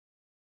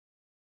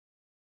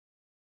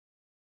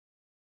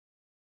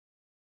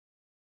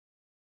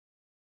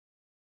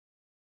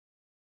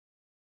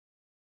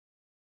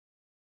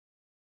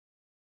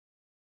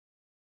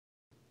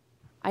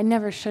I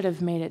never should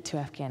have made it to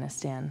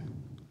Afghanistan.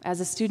 As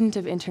a student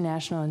of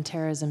international and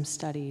terrorism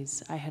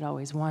studies, I had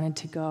always wanted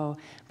to go,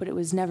 but it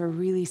was never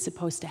really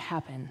supposed to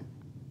happen.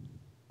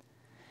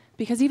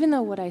 Because even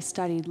though what I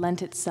studied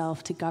lent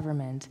itself to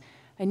government,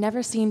 I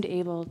never seemed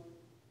able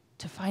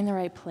to find the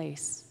right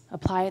place,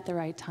 apply at the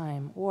right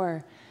time,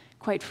 or,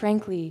 quite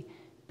frankly,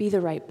 be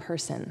the right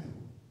person.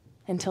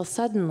 Until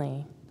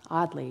suddenly,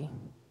 oddly,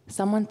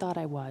 someone thought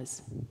I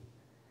was.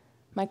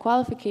 My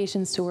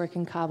qualifications to work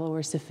in Kabul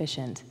were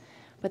sufficient,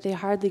 but they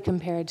hardly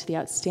compared to the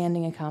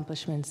outstanding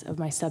accomplishments of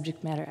my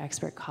subject matter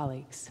expert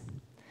colleagues.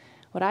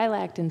 What I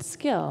lacked in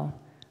skill,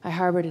 I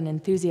harbored an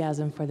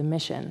enthusiasm for the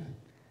mission,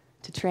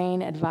 to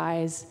train,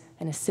 advise,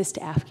 and assist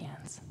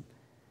Afghans.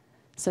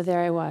 So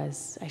there I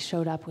was. I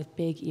showed up with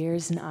big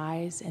ears and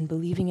eyes and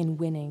believing in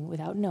winning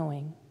without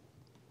knowing,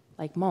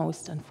 like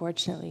most,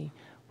 unfortunately,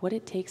 what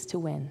it takes to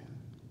win.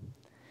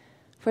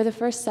 For the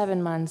first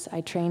 7 months,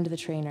 I trained the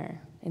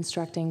trainer,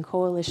 instructing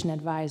coalition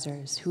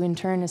advisors, who in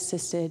turn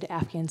assisted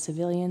Afghan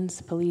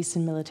civilians, police,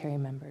 and military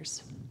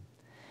members.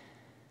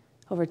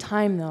 Over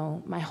time,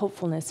 though, my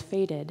hopefulness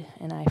faded,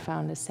 and I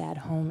found a sad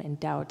home in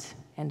doubt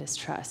and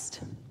distrust.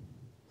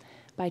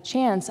 By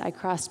chance, I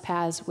crossed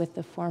paths with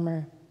the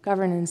former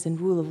governance and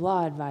rule of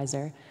law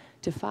advisor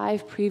to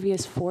 5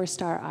 previous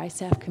 4-star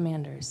ISAF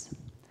commanders.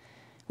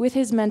 With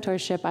his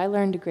mentorship, I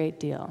learned a great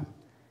deal.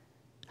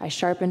 I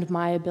sharpened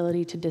my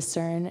ability to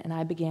discern, and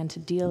I began to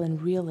deal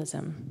in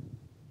realism.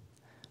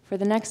 For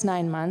the next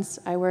 9 months,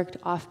 I worked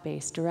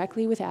off-base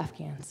directly with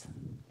Afghans.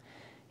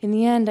 In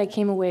the end, I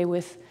came away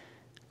with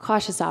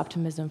cautious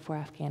optimism for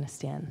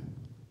Afghanistan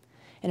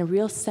and a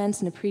real sense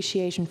and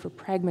appreciation for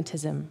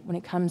pragmatism when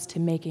it comes to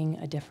making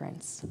a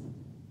difference.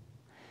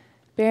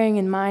 Bearing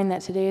in mind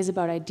that today is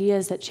about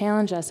ideas that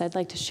challenge us, I'd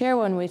like to share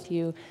one with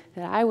you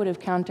that I would have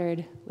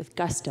countered with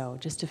gusto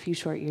just a few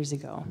short years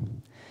ago.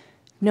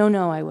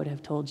 No, I would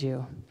have told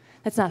you.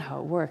 That's not how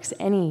it works.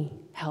 Any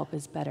help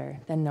is better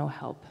than no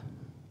help.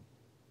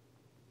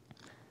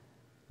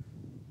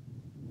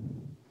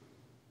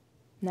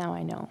 Now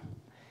I know.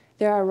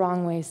 There are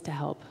wrong ways to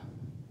help.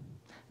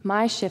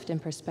 My shift in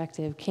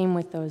perspective came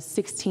with those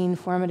 16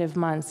 formative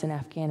months in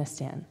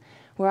Afghanistan,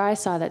 where I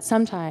saw that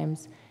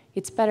sometimes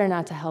it's better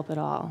not to help at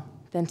all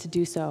than to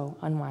do so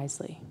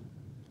unwisely.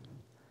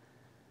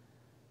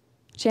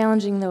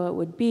 Challenging though it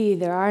would be,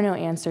 there are no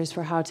answers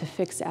for how to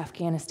fix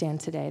Afghanistan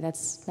today.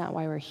 That's not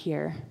why we're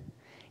here.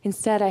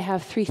 Instead, I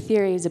have 3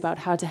 theories about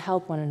how to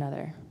help one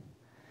another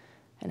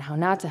and how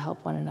not to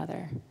help one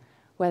another,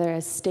 whether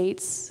as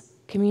states,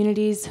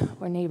 communities,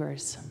 or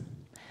neighbors.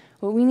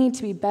 What we need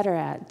to be better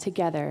at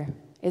together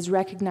is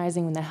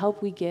recognizing when the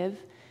help we give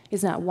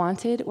is not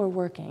wanted or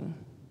working,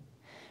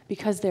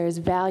 because there is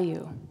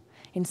value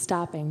in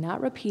stopping,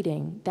 not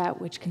repeating,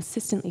 that which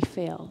consistently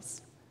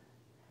fails.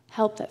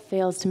 Help that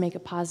fails to make a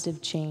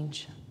positive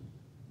change.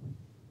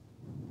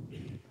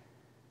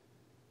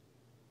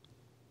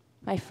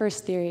 My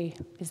first theory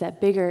is that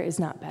bigger is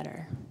not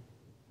better,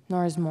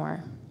 nor is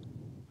more.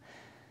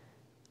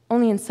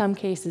 Only in some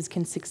cases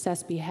can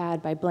success be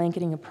had by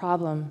blanketing a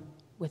problem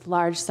with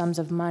large sums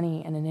of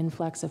money and an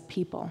influx of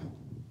people.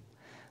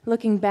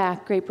 Looking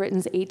back, Great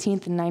Britain's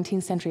 18th and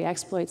 19th century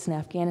exploits in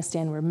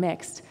Afghanistan were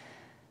mixed,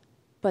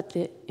 but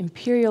the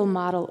imperial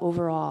model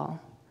overall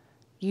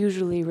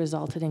usually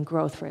resulted in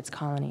growth for its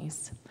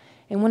colonies.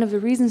 And one of the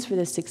reasons for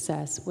this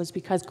success was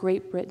because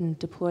Great Britain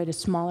deployed a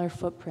smaller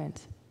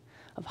footprint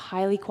of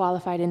highly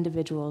qualified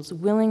individuals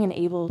willing and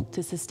able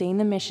to sustain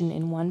the mission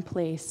in one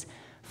place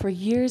for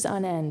years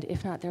on end,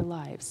 if not their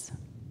lives.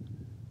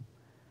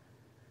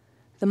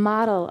 The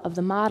model of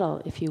the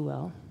model, if you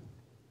will,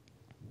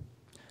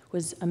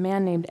 was a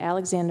man named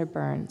Alexander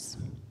Burns.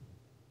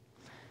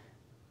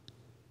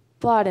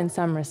 Flawed in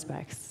some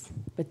respects,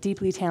 but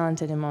deeply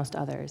talented in most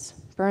others.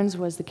 Burns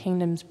was the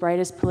kingdom's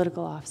brightest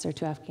political officer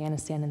to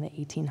Afghanistan in the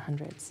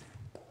 1800s.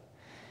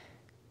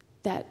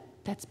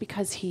 That's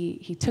because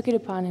he took it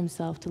upon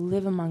himself to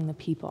live among the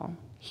people.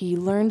 He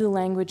learned the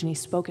language and he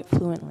spoke it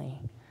fluently.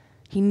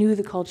 He knew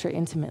the culture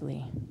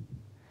intimately.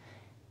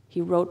 He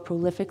wrote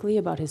prolifically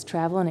about his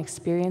travel and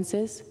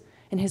experiences,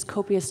 and his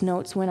copious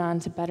notes went on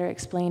to better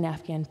explain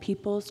Afghan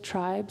peoples,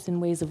 tribes,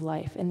 and ways of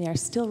life, and they are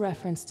still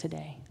referenced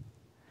today.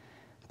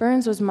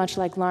 Burns was much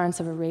like Lawrence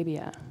of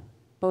Arabia,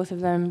 both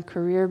of them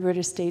career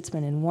British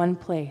statesmen in one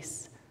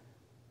place.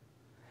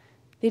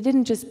 They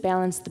didn't just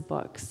balance the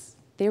books.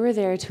 They were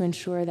there to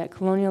ensure that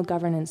colonial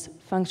governance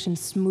functioned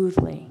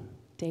smoothly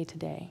day to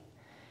day,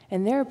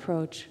 and their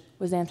approach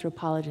was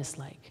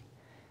anthropologist-like,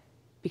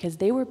 because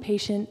they were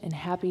patient and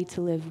happy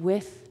to live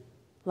with,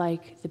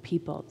 like, the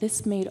people.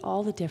 This made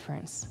all the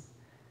difference.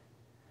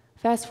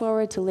 Fast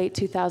forward to late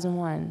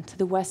 2001, to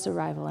the West's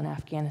arrival in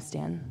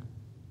Afghanistan.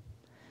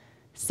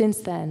 Since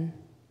then,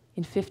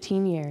 in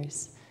 15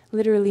 years,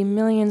 literally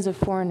millions of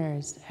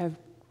foreigners have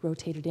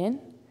rotated in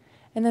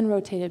and then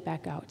rotated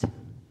back out.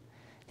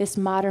 This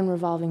modern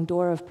revolving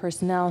door of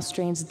personnel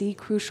strains the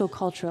crucial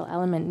cultural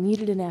element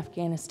needed in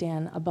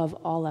Afghanistan above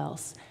all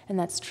else, and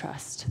that's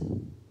trust.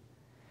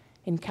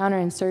 In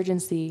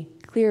counterinsurgency,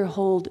 clear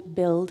hold,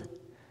 build,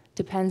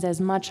 depends as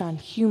much on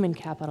human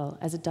capital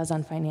as it does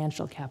on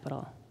financial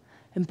capital,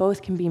 and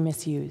both can be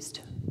misused.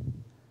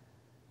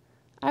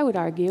 I would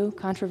argue,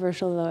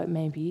 controversial though it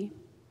may be,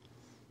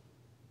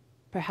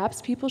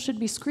 perhaps people should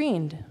be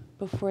screened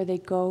before they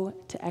go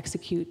to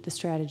execute the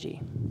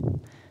strategy.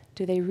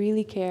 Do they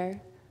really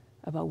care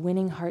about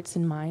winning hearts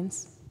and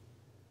minds?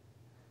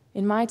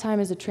 In my time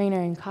as a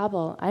trainer in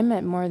Kabul, I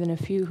met more than a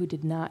few who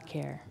did not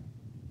care.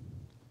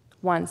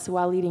 Once,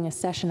 while leading a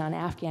session on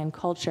Afghan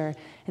culture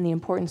and the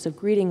importance of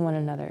greeting one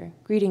another,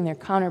 greeting their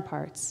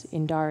counterparts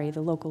in Dari,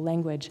 the local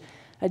language,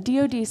 a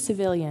DoD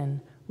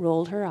civilian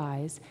rolled her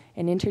eyes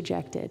and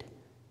interjected,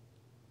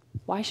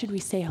 "Why should we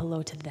say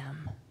hello to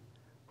them?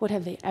 What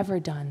have they ever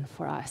done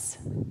for us?"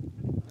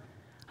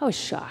 I was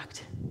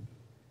shocked.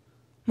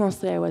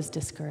 Mostly I was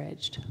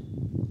discouraged.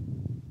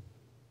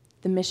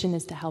 The mission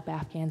is to help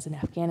Afghans in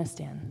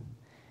Afghanistan.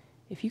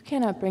 If you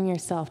cannot bring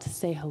yourself to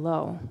say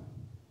hello,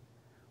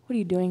 what are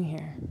you doing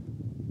here?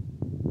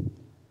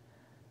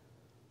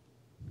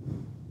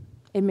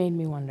 It made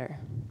me wonder.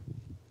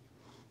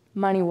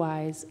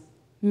 Money-wise,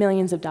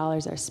 millions of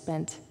dollars are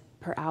spent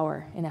per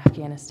hour in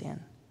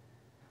Afghanistan.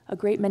 A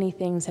great many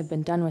things have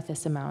been done with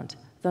this amount,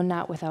 though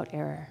not without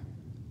error.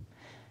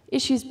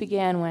 Issues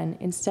began when,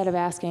 instead of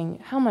asking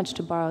how much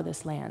to borrow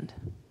this land,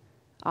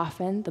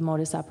 often the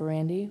modus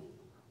operandi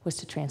was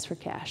to transfer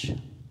cash.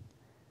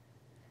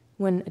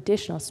 When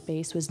additional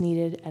space was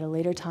needed at a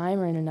later time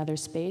or in another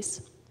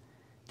space,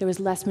 there was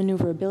less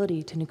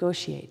maneuverability to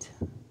negotiate.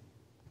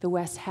 The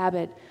West's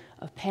habit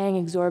of paying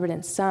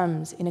exorbitant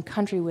sums in a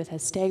country with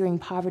as staggering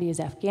poverty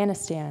as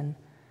Afghanistan,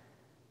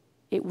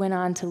 it went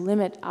on to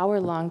limit our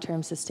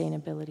long-term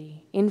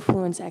sustainability,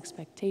 influence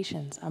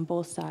expectations on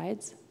both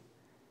sides,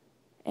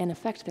 and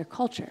affect their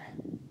culture.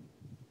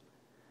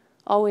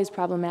 Always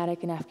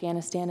problematic in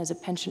Afghanistan is a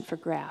penchant for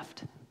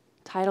graft.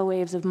 Tidal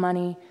waves of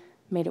money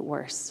made it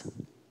worse.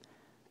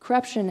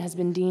 Corruption has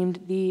been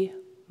deemed the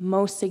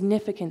most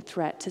significant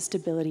threat to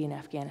stability in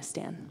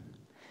Afghanistan.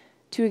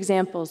 Two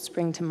examples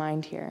spring to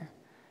mind here.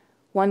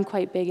 One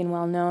quite big and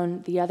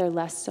well-known, the other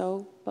less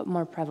so, but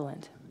more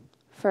prevalent.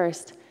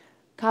 First,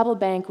 Kabul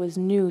Bank was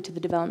new to the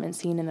development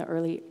scene in the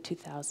early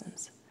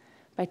 2000s.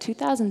 By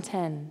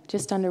 2010,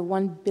 just under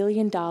 $1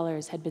 billion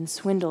had been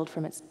swindled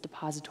from its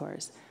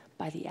depositors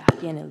by the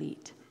Afghan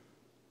elite.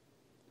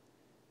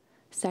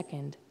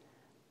 Second,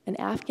 an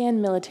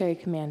Afghan military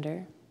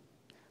commander,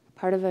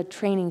 part of a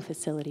training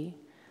facility,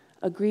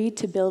 agreed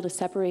to build a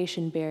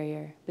separation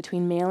barrier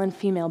between male and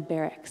female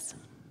barracks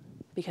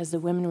because the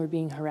women were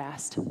being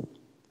harassed.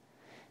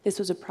 This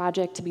was a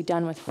project to be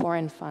done with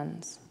foreign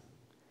funds.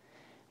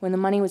 When the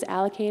money was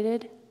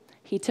allocated,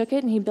 he took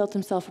it and he built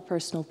himself a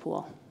personal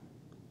pool.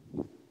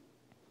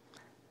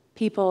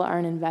 People are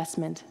an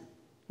investment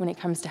when it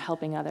comes to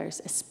helping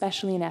others,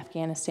 especially in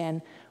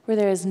Afghanistan, where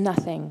there is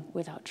nothing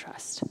without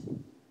trust.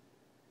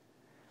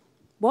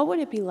 What would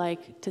it be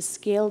like to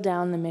scale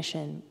down the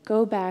mission,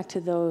 go back to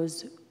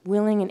those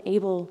willing and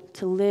able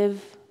to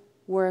live,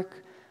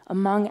 work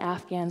among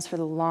Afghans for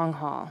the long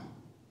haul?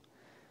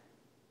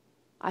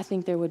 I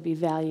think there would be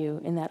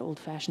value in that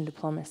old-fashioned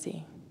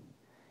diplomacy.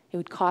 It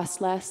would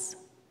cost less,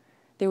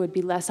 there would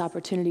be less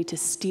opportunity to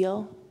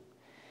steal,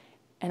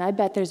 and I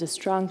bet there's a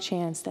strong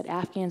chance that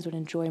Afghans would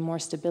enjoy more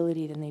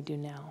stability than they do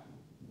now.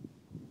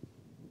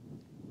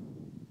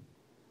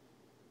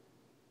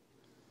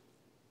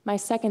 My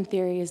second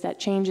theory is that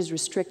change is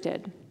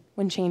restricted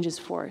when change is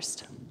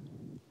forced.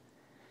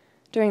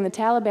 During the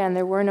Taliban,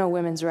 there were no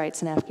women's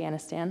rights in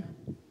Afghanistan.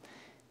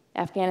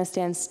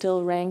 Afghanistan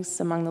still ranks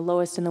among the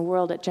lowest in the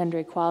world at gender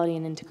equality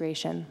and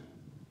integration.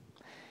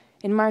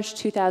 In March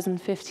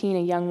 2015,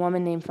 a young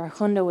woman named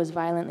Farkhunda was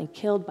violently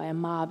killed by a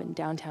mob in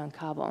downtown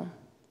Kabul.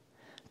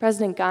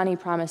 President Ghani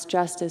promised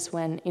justice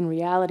when, in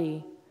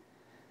reality,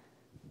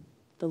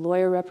 the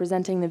lawyer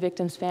representing the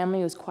victim's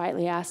family was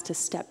quietly asked to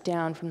step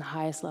down from the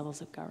highest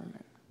levels of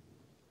government.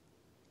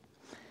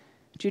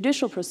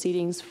 Judicial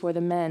proceedings for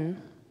the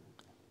men,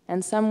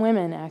 and some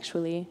women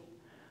actually,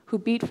 who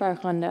beat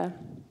Farkhunda,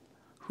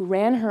 who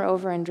ran her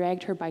over and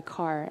dragged her by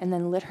car and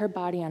then lit her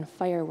body on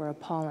fire, were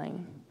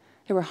appalling.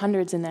 There were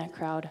hundreds in that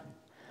crowd.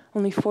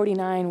 Only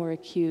 49 were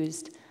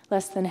accused.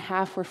 Less than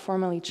half were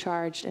formally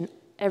charged, and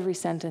every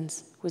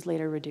sentence was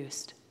later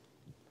reduced.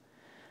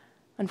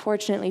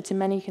 Unfortunately, to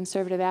many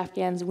conservative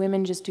Afghans,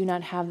 women just do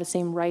not have the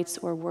same rights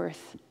or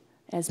worth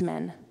as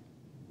men.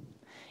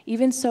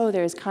 Even so,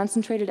 there is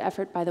concentrated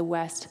effort by the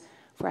West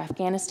for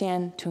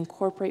Afghanistan to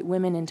incorporate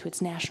women into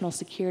its national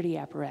security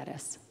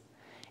apparatus.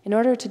 In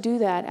order to do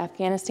that,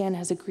 Afghanistan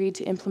has agreed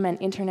to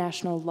implement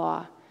international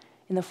law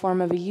in the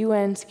form of a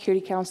UN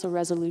Security Council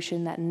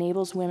resolution that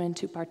enables women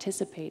to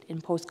participate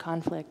in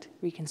post-conflict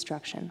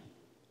reconstruction.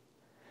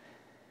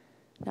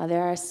 Now,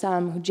 there are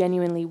some who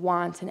genuinely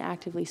want and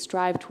actively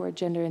strive toward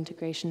gender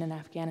integration in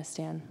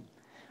Afghanistan,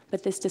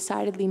 but this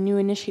decidedly new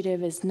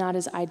initiative is not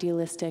as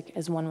idealistic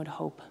as one would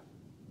hope.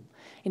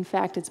 In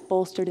fact, it's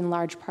bolstered in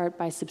large part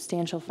by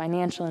substantial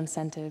financial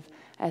incentive,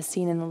 as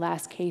seen in the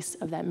last case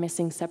of that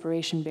missing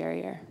separation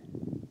barrier.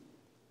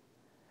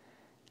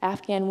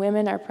 Afghan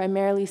women are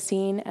primarily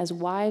seen as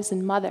wives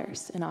and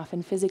mothers and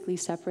often physically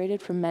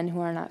separated from men who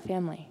are not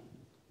family.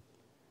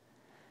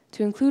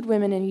 To include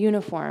women in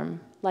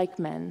uniform, like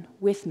men,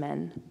 with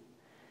men,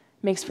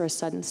 makes for a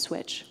sudden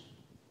switch.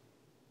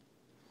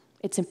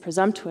 It's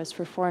presumptuous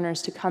for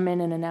foreigners to come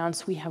in and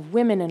announce, "We have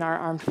women in our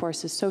armed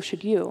forces, so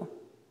should you."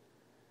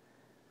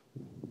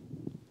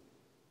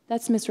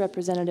 That's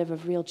misrepresentative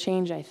of real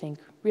change, I think.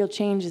 Real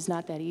change is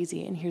not that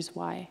easy, and here's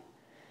why.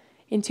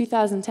 In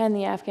 2010,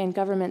 the Afghan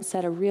government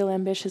set a real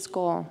ambitious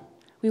goal.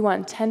 We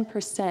want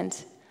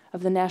 10%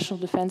 of the national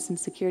defense and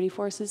security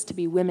forces to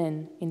be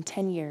women in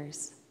 10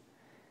 years.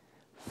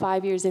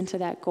 5 years into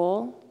that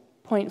goal,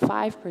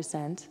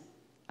 0.5%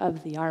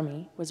 of the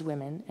army was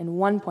women, and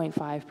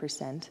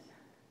 1.5%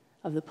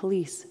 of the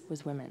police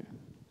was women.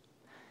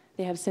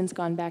 They have since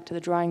gone back to the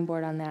drawing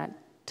board on that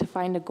to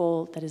find a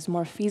goal that is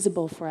more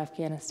feasible for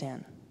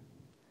Afghanistan.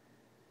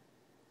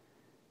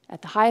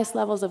 At the highest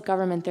levels of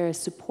government, there is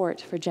support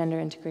for gender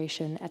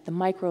integration. At the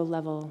micro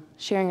level,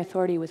 sharing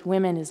authority with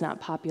women is not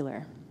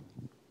popular.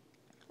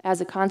 As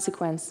a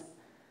consequence,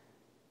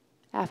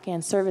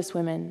 Afghan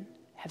servicewomen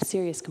have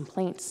serious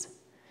complaints,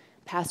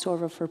 passed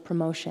over for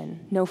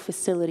promotion, no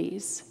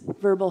facilities,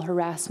 verbal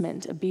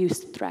harassment, abuse,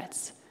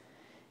 threats.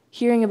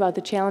 Hearing about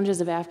the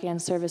challenges of Afghan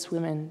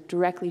servicewomen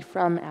directly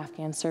from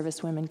Afghan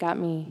servicewomen got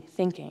me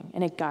thinking,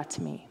 and it got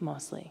to me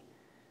mostly.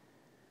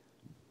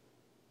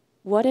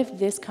 What if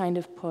this kind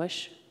of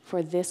push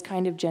for this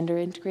kind of gender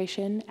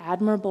integration,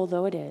 admirable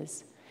though it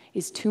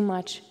is too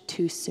much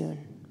too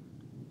soon?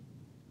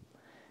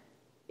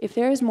 If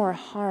there is more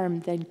harm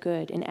than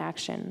good in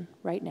action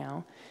right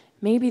now,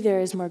 maybe there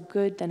is more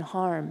good than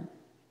harm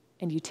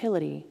and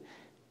utility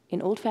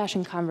in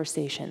old-fashioned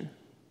conversation.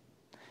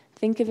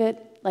 Think of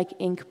it like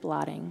ink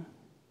blotting.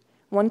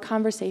 One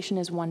conversation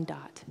is one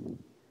dot.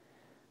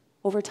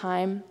 Over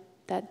time,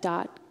 that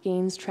dot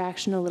gains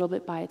traction a little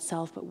bit by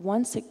itself, but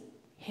once it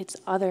hits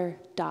other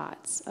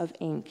dots of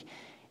ink,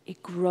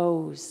 it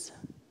grows.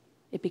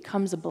 It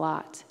becomes a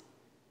blot.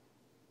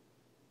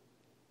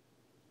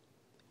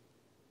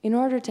 In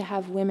order to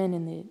have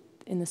women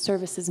in the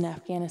services in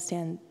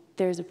Afghanistan,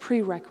 there's a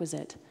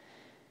prerequisite.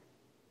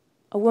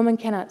 A woman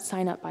cannot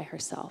sign up by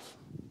herself.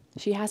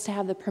 She has to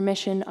have the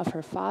permission of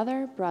her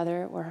father,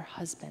 brother, or her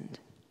husband.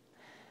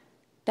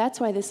 That's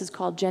why this is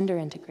called gender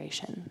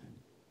integration,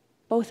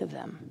 both of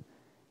them.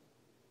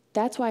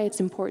 That's why it's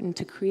important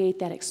to create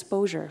that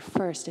exposure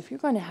first. If you're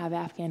going to have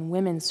Afghan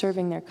women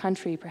serving their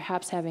country,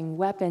 perhaps having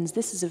weapons,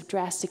 this is a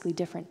drastically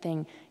different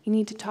thing. You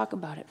need to talk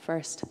about it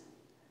first.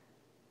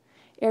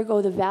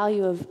 Ergo, the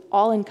value of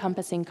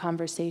all-encompassing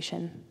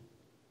conversation,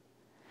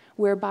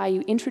 whereby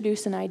you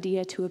introduce an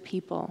idea to a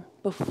people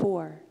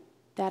before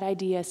that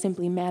idea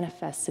simply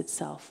manifests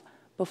itself,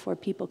 before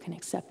people can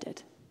accept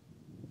it.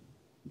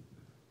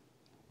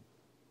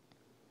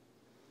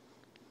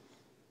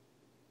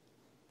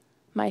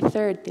 My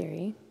third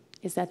theory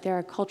is that there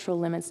are cultural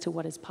limits to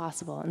what is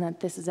possible and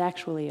that this is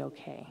actually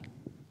okay.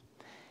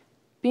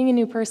 Being a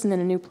new person in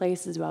a new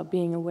place is about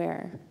being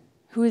aware.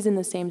 Who is in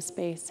the same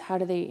space? How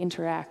do they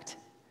interact?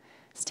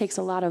 This takes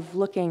a lot of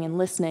looking and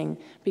listening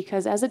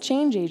because as a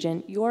change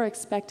agent, you're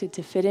expected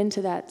to fit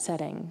into that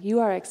setting.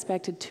 You are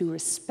expected to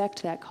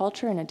respect that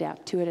culture and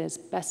adapt to it as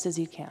best as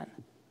you can.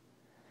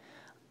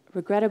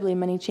 Regrettably,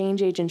 many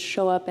change agents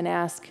show up and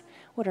ask,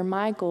 what are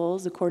my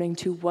goals according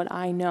to what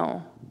I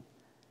know?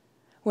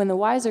 When the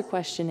wiser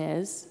question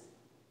is,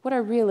 what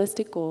are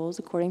realistic goals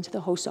according to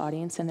the host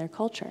audience and their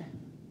culture?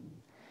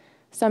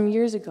 Some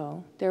years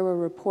ago, there were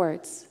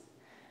reports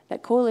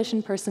that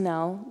coalition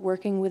personnel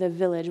working with a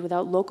village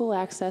without local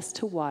access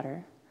to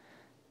water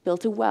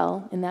built a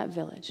well in that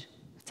village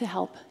to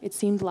help. It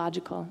seemed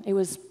logical. It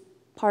was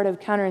part of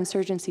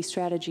counterinsurgency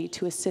strategy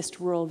to assist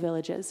rural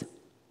villages.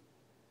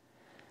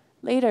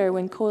 Later,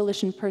 when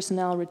coalition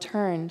personnel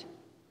returned,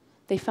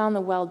 they found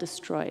the well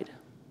destroyed.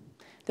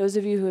 Those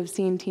of you who have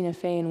seen Tina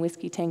Fey in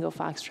Whiskey Tango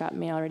Foxtrot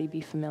may already be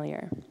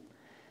familiar.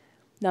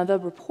 Now, the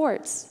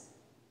reports,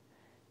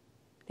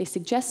 they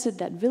suggested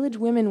that village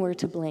women were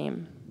to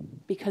blame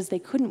because they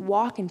couldn't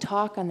walk and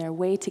talk on their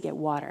way to get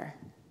water.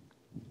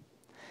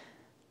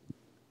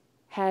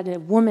 Had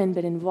a woman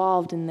been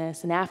involved in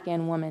this, an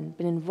Afghan woman,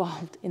 been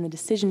involved in the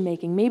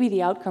decision-making, maybe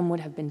the outcome would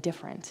have been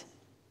different.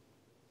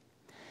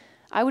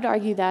 I would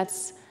argue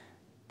that's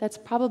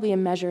probably a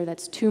measure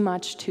that's too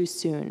much too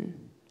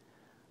soon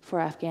for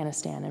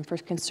Afghanistan and for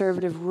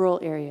conservative rural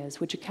areas,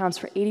 which accounts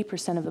for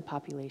 80% of the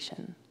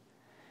population.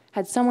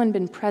 Had someone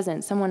been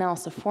present, someone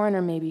else, a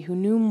foreigner maybe, who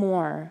knew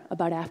more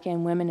about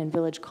Afghan women and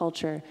village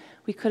culture,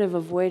 we could have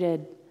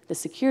avoided the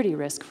security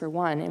risk, for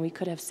one, and we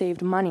could have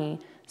saved money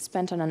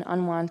spent on an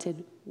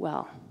unwanted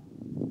well.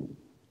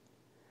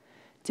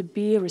 To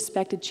be a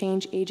respected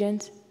change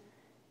agent,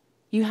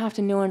 you have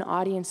to know an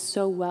audience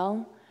so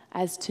well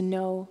as to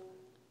know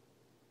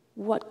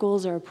what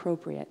goals are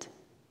appropriate,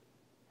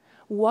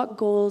 what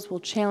goals will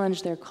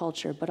challenge their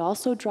culture, but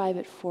also drive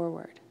it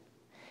forward.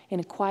 In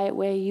a quiet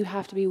way, you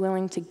have to be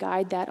willing to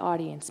guide that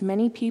audience,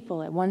 many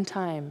people at one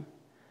time,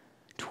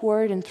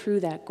 toward and through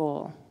that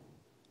goal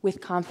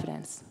with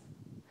confidence.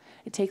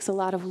 It takes a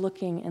lot of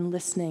looking and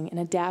listening and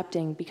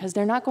adapting because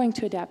they're not going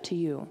to adapt to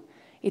you.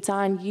 It's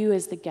on you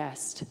as the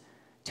guest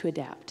to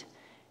adapt.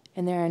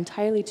 And there are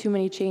entirely too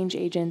many change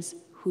agents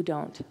who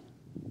don't.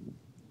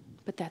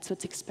 But that's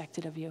what's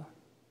expected of you.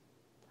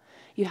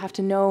 You have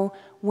to know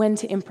when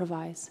to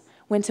improvise,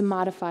 when to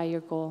modify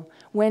your goal,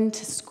 when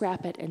to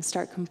scrap it and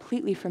start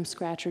completely from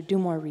scratch or do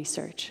more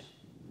research.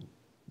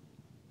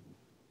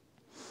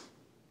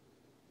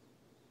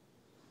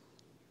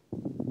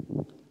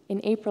 In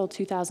April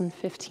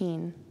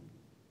 2015,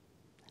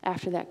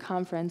 after that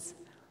conference,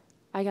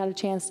 I got a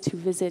chance to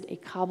visit a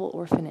Kabul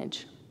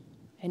orphanage.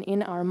 And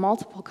in our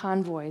multiple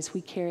convoys,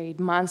 we carried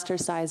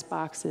monster-sized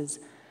boxes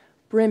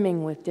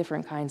brimming with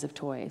different kinds of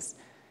toys.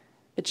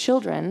 The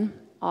children,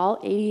 all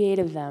 88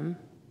 of them,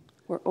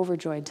 were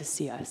overjoyed to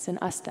see us, and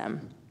us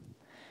them.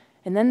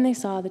 And then they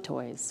saw the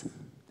toys,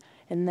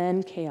 and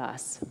then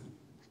chaos.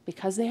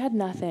 Because they had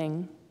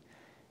nothing,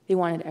 they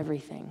wanted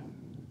everything.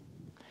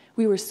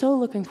 We were so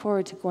looking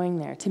forward to going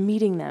there, to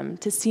meeting them,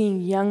 to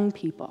seeing young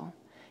people,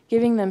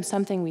 giving them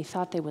something we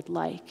thought they would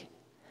like.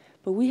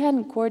 But we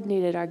hadn't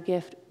coordinated our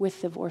gift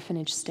with the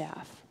orphanage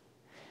staff.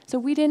 So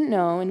we didn't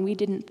know and we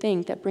didn't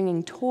think that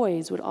bringing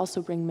toys would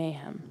also bring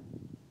mayhem.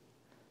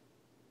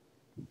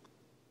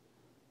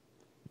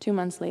 2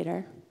 months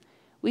later,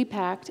 we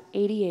packed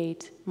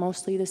 88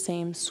 mostly the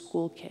same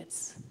school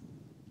kits.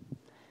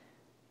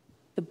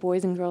 The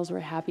boys and girls were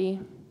happy.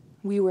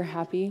 We were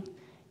happy.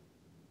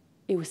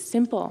 It was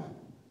simple.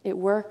 It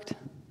worked.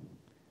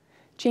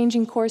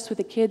 Changing course with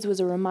the kids was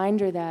a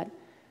reminder that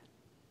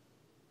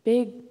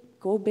big,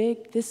 go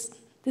big, this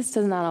does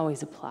not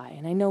always apply.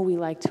 And I know we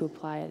like to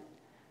apply it,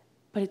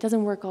 but it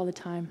doesn't work all the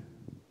time.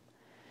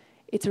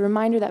 It's a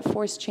reminder that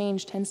forced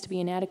change tends to be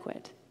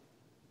inadequate.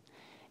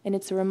 And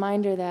it's a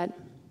reminder that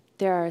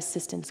there are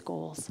assistance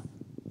goals.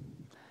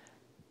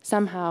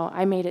 Somehow,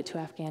 I made it to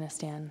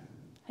Afghanistan.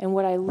 And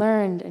what I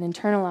learned and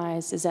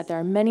internalized is that there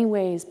are many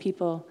ways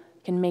people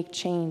can make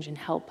change and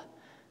help,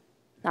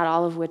 not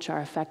all of which are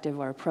effective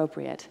or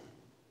appropriate.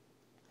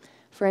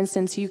 For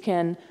instance, you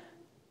can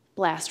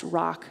blast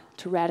rock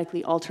to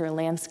radically alter a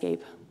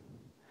landscape,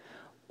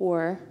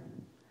 or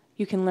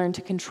you can learn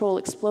to control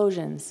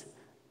explosions,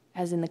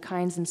 as in the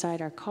kinds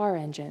inside our car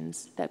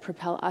engines that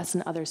propel us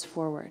and others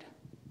forward.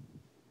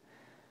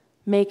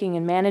 Making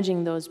and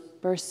managing those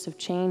bursts of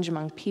change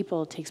among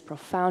people takes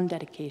profound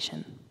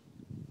dedication.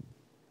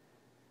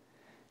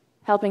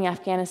 Helping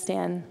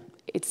Afghanistan,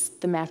 it's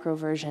the macro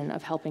version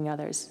of helping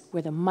others,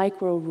 where the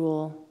micro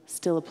rule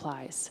still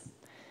applies.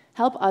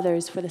 Help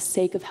others for the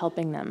sake of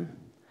helping them.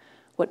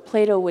 What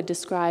Plato would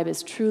describe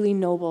as truly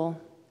noble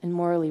and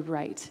morally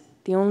right,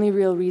 the only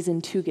real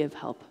reason to give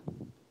help.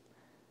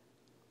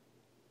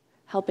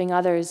 Helping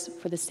others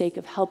for the sake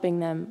of helping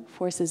them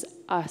forces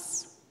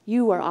us,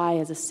 you or I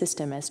as a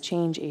system, as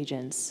change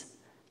agents,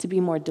 to be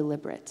more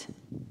deliberate.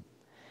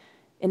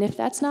 And if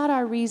that's not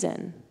our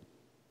reason,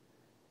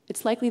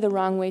 it's likely the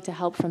wrong way to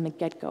help from the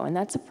get-go, and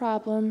that's a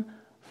problem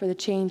for the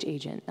change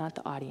agent, not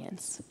the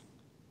audience.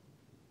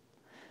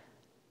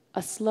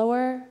 A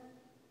slower,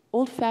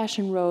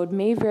 old-fashioned road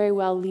may very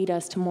well lead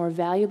us to more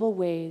valuable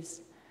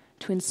ways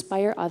to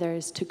inspire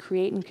others to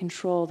create and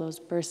control those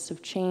bursts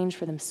of change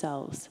for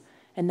themselves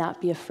and not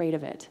be afraid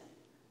of it.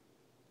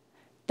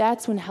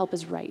 That's when help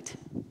is right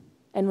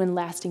and when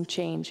lasting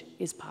change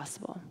is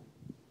possible.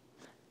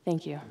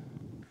 Thank you.